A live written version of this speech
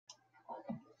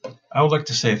I would like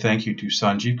to say thank you to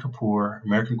Sanjeev Kapoor,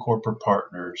 American Corporate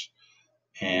Partners,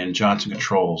 and Johnson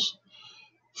Controls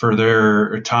for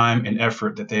their time and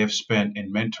effort that they have spent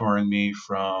in mentoring me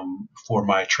for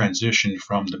my transition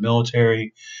from the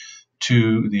military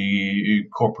to the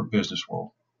corporate business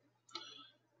world.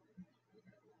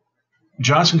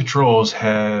 Johnson Controls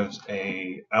has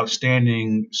a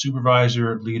outstanding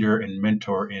supervisor, leader, and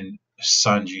mentor in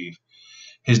Sanjeev.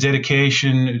 His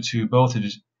dedication to both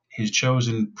his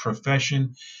chosen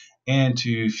profession and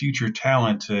to future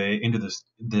talent into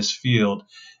this field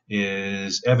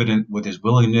is evident with his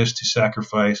willingness to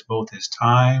sacrifice both his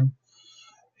time,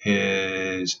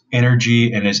 his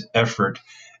energy, and his effort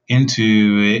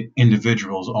into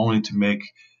individuals, only to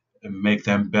make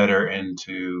them better and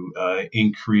to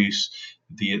increase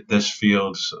this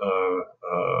field's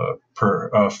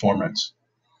performance.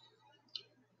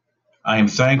 I am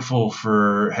thankful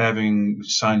for having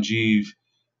Sanjeev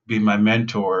be my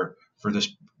mentor for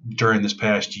this during this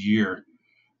past year.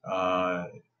 Uh,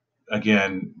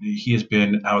 Again, he has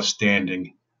been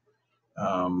outstanding.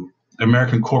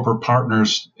 American corporate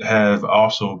partners have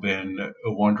also been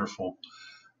wonderful.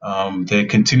 They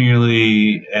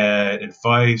continually add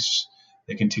advice,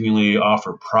 they continually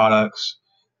offer products,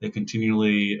 they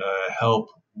continually help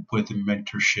with the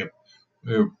mentorship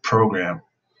program.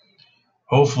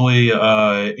 Hopefully,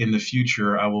 in the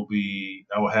future, I will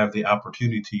have the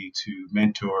opportunity to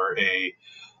mentor a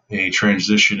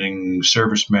transitioning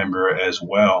service member as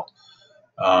well,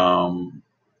 so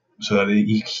that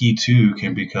he too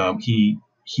can become he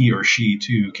or she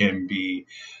too can be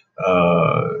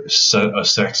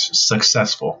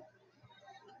successful.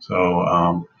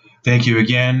 So thank you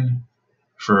again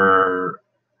for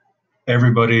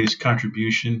everybody's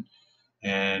contribution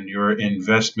and your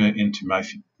investment into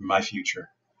my future.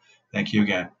 Thank you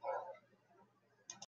again.